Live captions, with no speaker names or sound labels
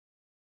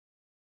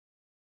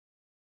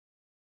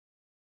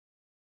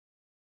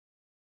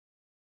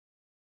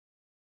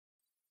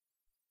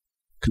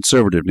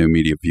Conservative New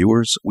Media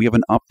viewers, we have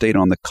an update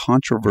on the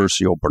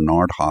controversial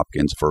Bernard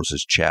Hopkins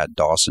versus Chad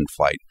Dawson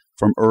fight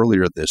from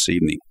earlier this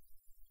evening.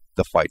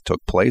 The fight took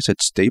place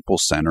at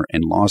Staples Center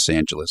in Los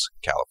Angeles,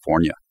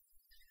 California.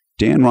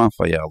 Dan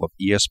Raphael of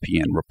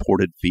ESPN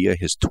reported via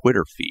his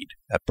Twitter feed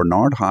that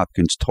Bernard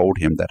Hopkins told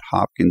him that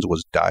Hopkins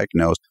was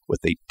diagnosed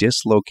with a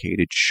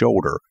dislocated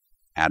shoulder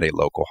at a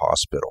local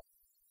hospital.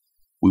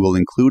 We will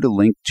include a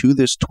link to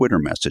this Twitter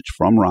message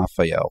from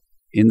Raphael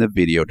in the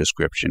video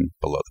description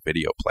below the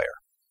video player.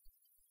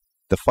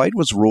 The fight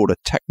was ruled a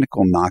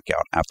technical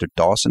knockout after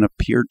Dawson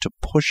appeared to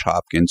push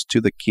Hopkins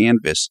to the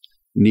canvas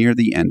near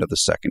the end of the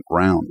second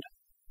round.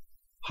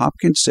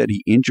 Hopkins said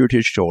he injured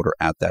his shoulder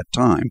at that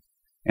time,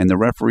 and the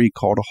referee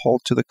called a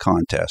halt to the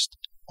contest,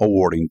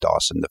 awarding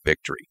Dawson the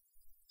victory.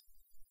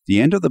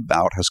 The end of the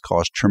bout has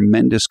caused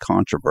tremendous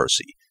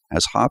controversy,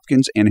 as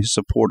Hopkins and his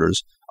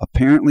supporters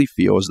apparently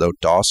feel as though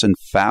Dawson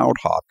fouled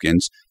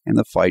Hopkins and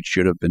the fight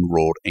should have been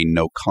ruled a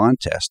no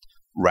contest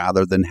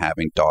rather than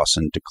having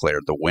Dawson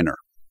declared the winner.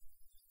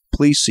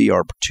 Please see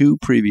our 2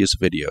 previous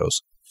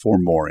videos for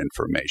more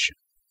information.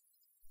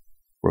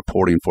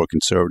 Reporting for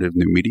Conservative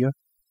New Media,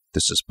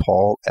 this is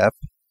Paul F.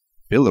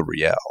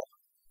 Villarreal.